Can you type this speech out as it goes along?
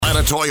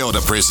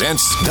Toyota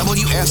presents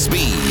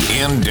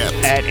WSB In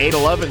Depth. At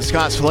 8:11,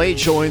 Scott Slade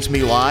joins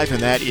me live,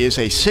 and that is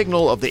a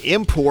signal of the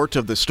import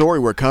of the story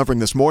we're covering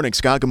this morning.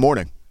 Scott, good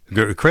morning.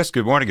 Chris,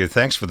 good morning, and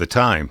thanks for the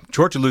time.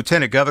 Georgia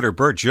Lieutenant Governor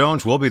Burt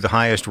Jones will be the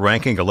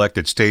highest-ranking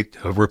elected state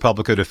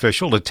Republican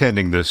official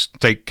attending the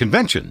state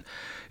convention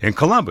in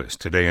Columbus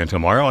today and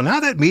tomorrow. And now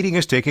that meeting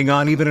is taking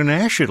on even a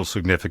national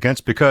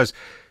significance because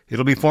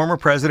it'll be former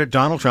President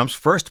Donald Trump's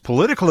first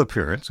political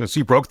appearance since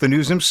he broke the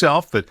news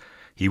himself that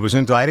he was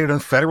indicted on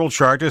federal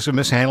charges of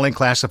mishandling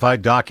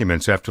classified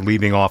documents after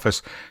leaving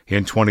office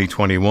in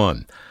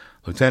 2021.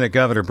 Lieutenant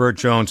Governor Burt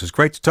Jones, it's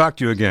great to talk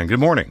to you again. Good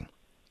morning.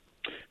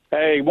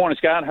 Hey, good morning,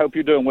 Scott. Hope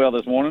you're doing well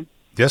this morning.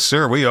 Yes,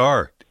 sir, we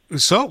are.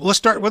 So let's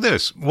start with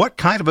this. What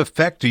kind of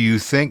effect do you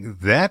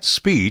think that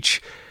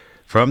speech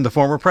from the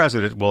former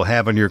president will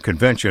have on your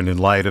convention in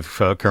light of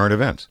current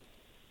events?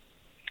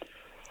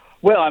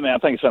 Well, I mean, I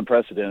think it's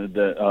unprecedented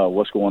that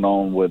what's going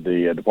on with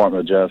the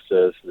Department of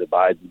Justice. The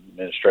Biden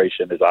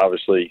administration is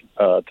obviously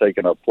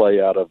taking a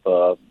play out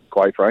of,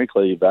 quite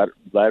frankly,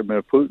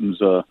 Vladimir Putin's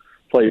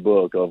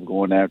playbook of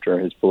going after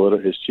his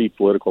chief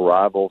political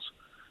rivals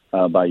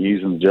by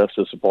using the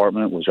Justice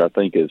Department, which I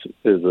think is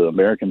an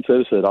American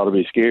citizen. It ought to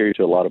be scary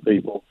to a lot of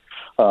people.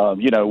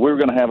 We're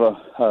going to have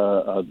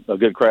a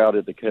good crowd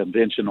at the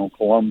convention in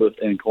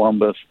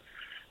Columbus.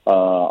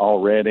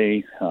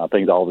 Already. I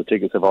think all the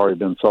tickets have already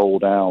been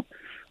sold out.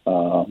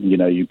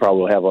 You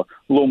probably have a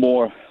little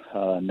more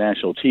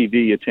national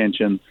TV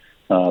attention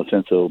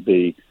since it'll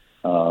be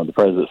the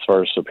president's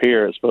first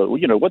appearance. But,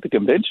 what the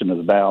convention is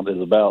about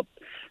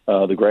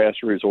the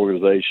grassroots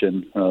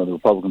organization, the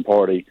Republican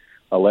Party,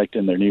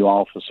 electing their new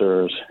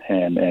officers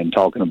and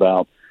talking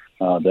about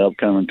the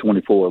upcoming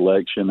 24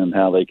 election and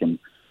how they can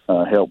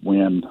help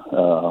win,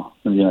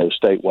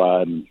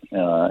 statewide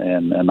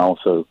and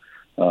also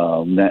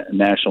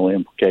national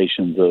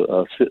implications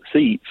of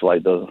seats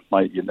like the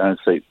United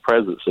States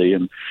presidency,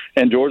 and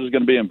Georgia's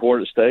going to be an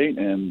important state,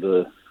 and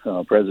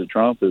President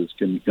Trump is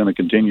going to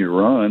continue to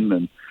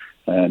run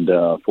and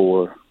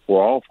for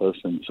office,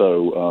 and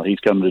so he's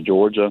coming to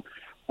Georgia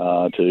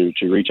to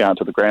reach out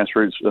to the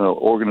grassroots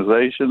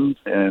organizations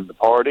and the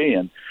party,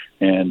 and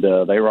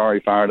they were already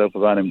fired up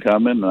about him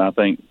coming, and I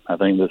think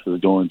this is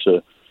going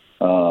to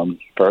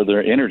further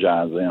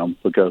energize them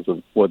because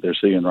of what they're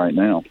seeing right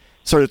now.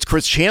 So it's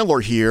Chris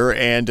Chandler here,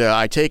 and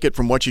I take it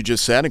from what you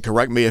just said, and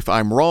correct me if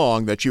I'm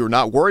wrong, that you are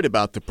not worried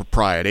about the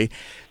propriety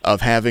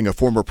of having a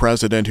former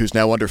president who's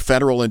now under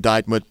federal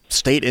indictment,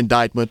 state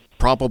indictment,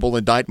 probable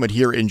indictment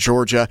here in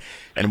Georgia,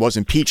 and was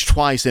impeached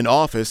twice in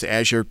office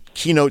as your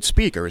keynote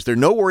speaker. Is there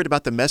no worry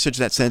about the message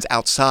that sends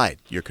outside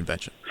your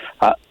convention?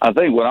 I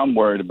think what I'm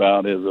worried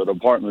about is the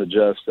Department of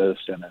Justice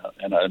and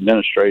an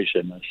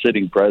administration, a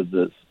sitting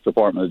president's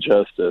Department of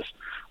Justice,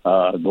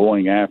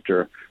 going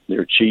after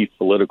their chief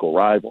political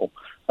rival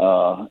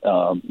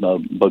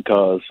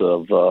because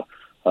of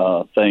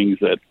things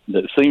that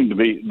seem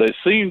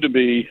to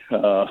be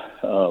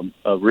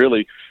a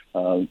really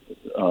a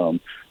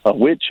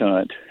witch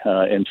hunt.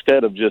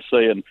 Instead of just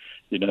saying,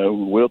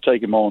 we'll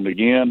take him on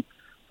again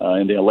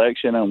in the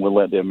election, and we'll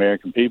let the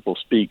American people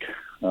speak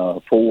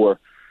for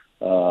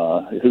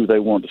who they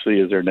want to see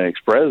as their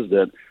next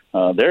president.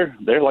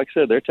 They're like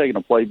I said, they're taking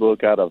a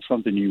playbook out of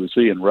something you would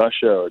see in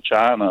Russia or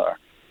China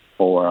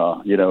or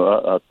a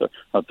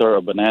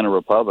banana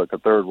republic, a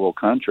third world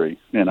country.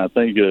 And I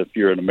think if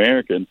you're an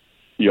American,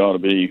 you ought to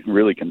be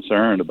really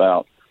concerned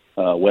about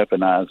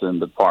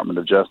weaponizing the Department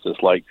of Justice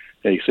like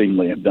they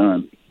seemingly have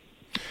done.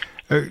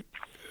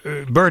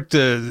 Burt,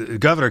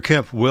 Governor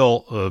Kemp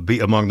will be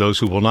among those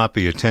who will not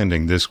be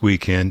attending this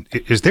weekend.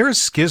 Is there a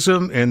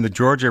schism in the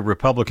Georgia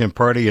Republican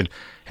Party, and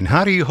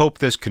how do you hope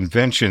this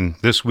convention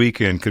this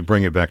weekend could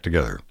bring it back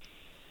together?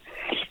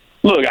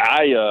 Look,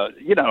 I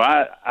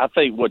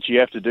think what you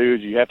have to do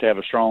is you have to have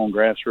a strong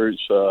grassroots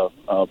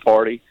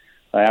party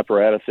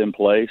apparatus in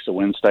place to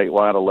win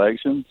statewide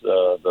elections.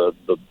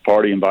 The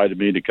party invited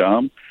me to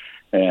come,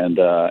 and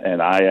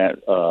I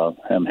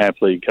am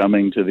happily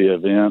coming to the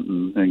event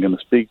and going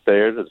to speak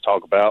there to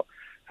talk about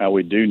how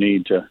we do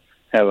need to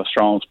have a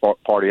strong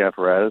party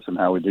apparatus and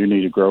how we do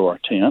need to grow our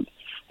tent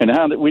and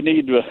how that we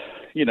need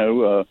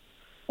to,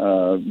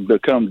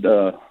 become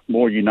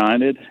more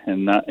united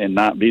and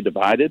not be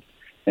divided.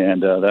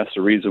 And that's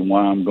the reason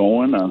why I'm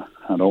going.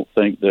 I don't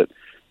think that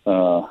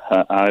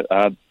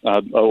I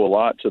owe a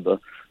lot to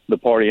the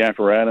party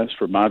apparatus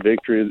for my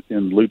victory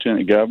in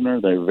lieutenant governor.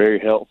 They were very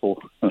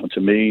helpful to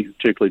me,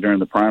 particularly during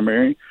the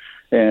primary,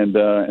 and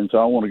so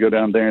I want to go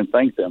down there and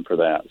thank them for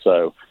that.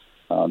 So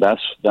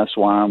that's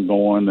why I'm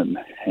going,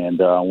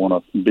 and I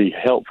want to be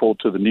helpful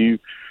to the new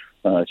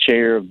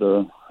chair of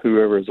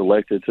whoever is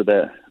elected to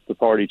the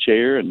party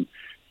chair, and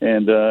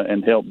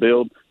help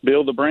build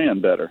the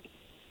brand better.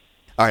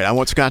 All right, I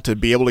want Scott to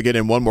be able to get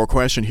in one more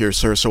question here,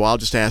 sir, so I'll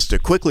just ask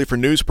quickly for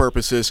news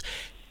purposes.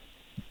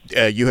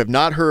 You have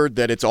not heard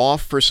that it's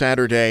off for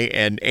Saturday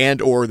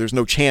and or there's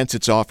no chance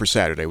it's off for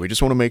Saturday. We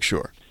just want to make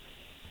sure.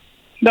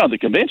 No, the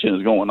convention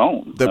is going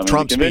on.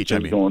 Trump speech,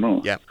 is going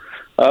on. Yeah.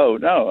 Oh,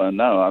 no.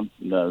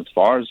 As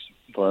far as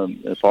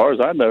as far as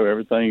I know,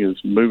 everything is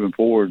moving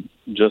forward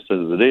just as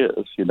it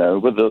is.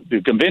 With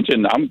the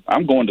convention,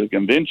 I'm going to the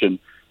convention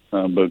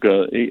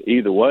because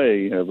either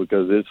way,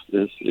 because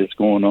it's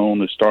going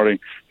on. It's starting.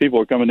 People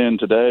are coming in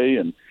today,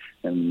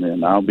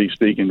 and I'll be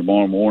speaking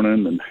tomorrow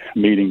morning and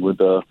meeting with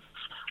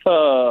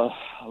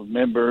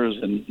members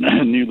and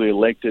newly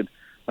elected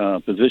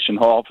position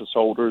office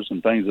holders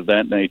and things of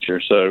that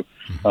nature. So,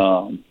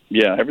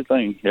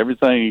 everything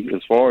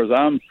as far as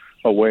I'm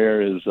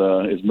aware is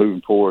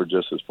moving forward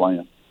just as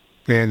planned.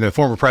 And the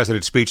former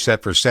president's speech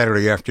set for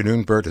Saturday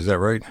afternoon, Burt, is that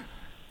right?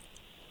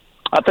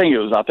 I think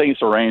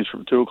it's arranged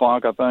for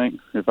 2:00. I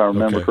think, if I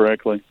remember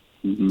correctly.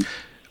 Mm-hmm.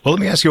 Well, let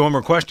me ask you one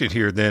more question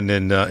here, then,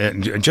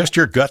 and just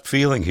your gut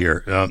feeling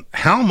here.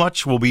 How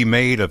much will be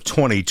made of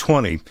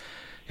 2020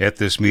 at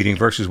this meeting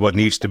versus what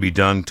needs to be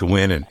done to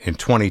win in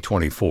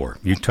 2024?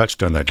 You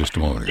touched on that just a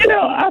moment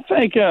ago. I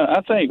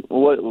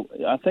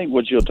think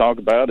what you'll talk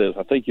about is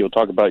you'll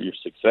talk about your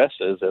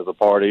successes as a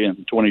party in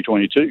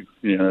 2022.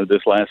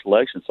 This last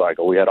election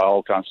cycle, we had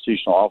all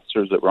constitutional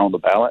officers that were on the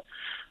ballot.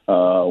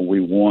 We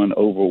won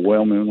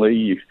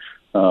overwhelmingly,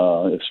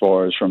 as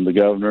far as from the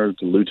governor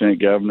to lieutenant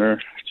governor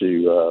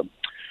to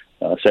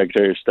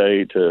secretary of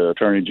state to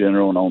attorney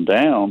general and on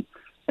down.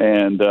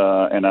 And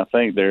I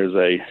think there's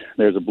a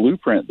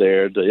blueprint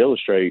there to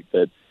illustrate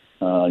that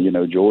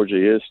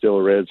Georgia is still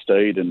a red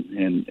state,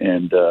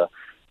 and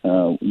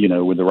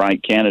with the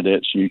right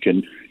candidates you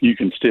can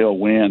still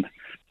win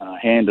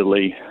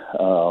handily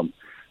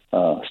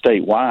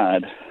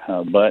statewide.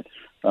 But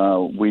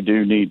we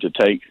do need to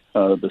take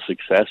the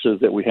successes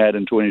that we had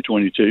in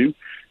 2022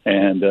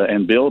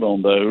 and build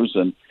on those,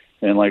 and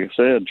like I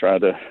said, try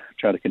to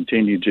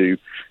continue to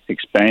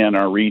expand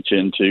our reach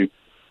into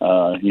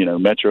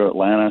Metro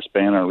Atlanta,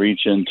 expand our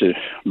reach into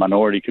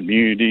minority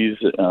communities,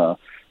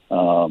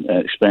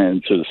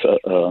 expand to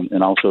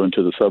and also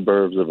into the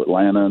suburbs of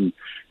Atlanta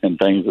and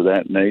things of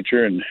that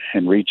nature,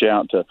 and reach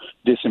out to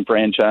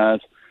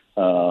disenfranchised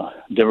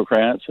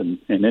Democrats and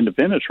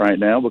independents right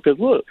now. Because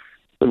look,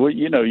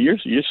 you're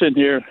sitting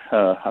here.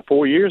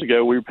 4 years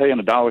ago, we were paying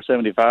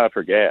 $1.75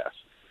 for gas.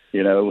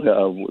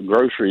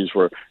 Groceries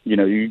were.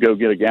 You go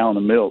get a gallon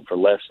of milk for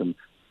less than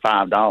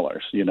 $5.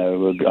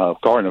 A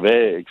carton of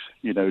eggs.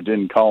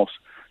 Didn't cost.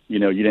 You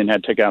didn't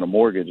have to take out a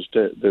mortgage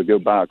to go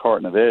buy a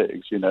carton of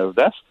eggs.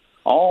 That's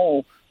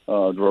all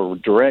a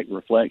direct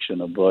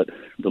reflection of what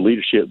the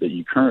leadership that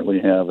you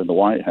currently have in the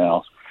White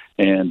House,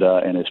 and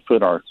it's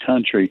put our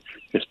country,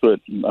 it's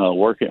put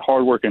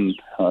hardworking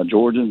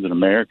Georgians and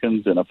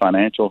Americans in a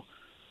financial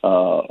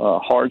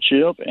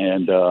hardship,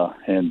 and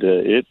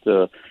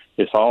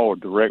it's all a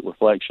direct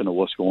reflection of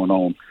what's going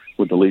on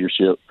with the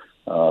leadership,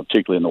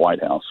 particularly in the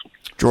White House.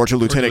 Georgia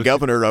Lieutenant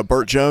Governor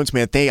Burt Jones,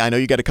 man, I know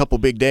you got a couple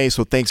big days,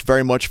 so thanks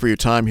very much for your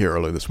time here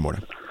early this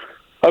morning.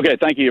 Okay,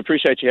 thank you.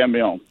 Appreciate you having me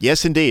on.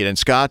 Yes, indeed. And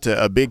Scott,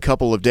 a big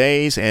couple of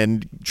days,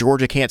 and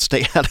Georgia can't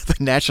stay out of the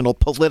national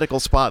political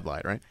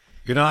spotlight, right?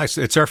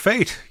 It's our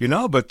fate,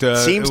 but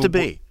seems to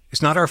be.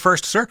 It's not our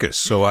first circus,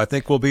 so I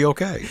think we'll be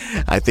okay.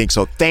 I think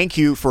so. Thank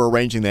you for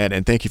arranging that,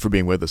 and thank you for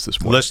being with us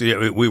this morning.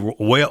 Listen, we were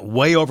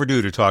way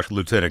overdue to talk to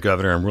Lieutenant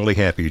Governor. I'm really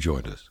happy you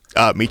joined us.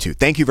 Me too.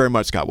 Thank you very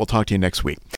much, Scott. We'll talk to you next week.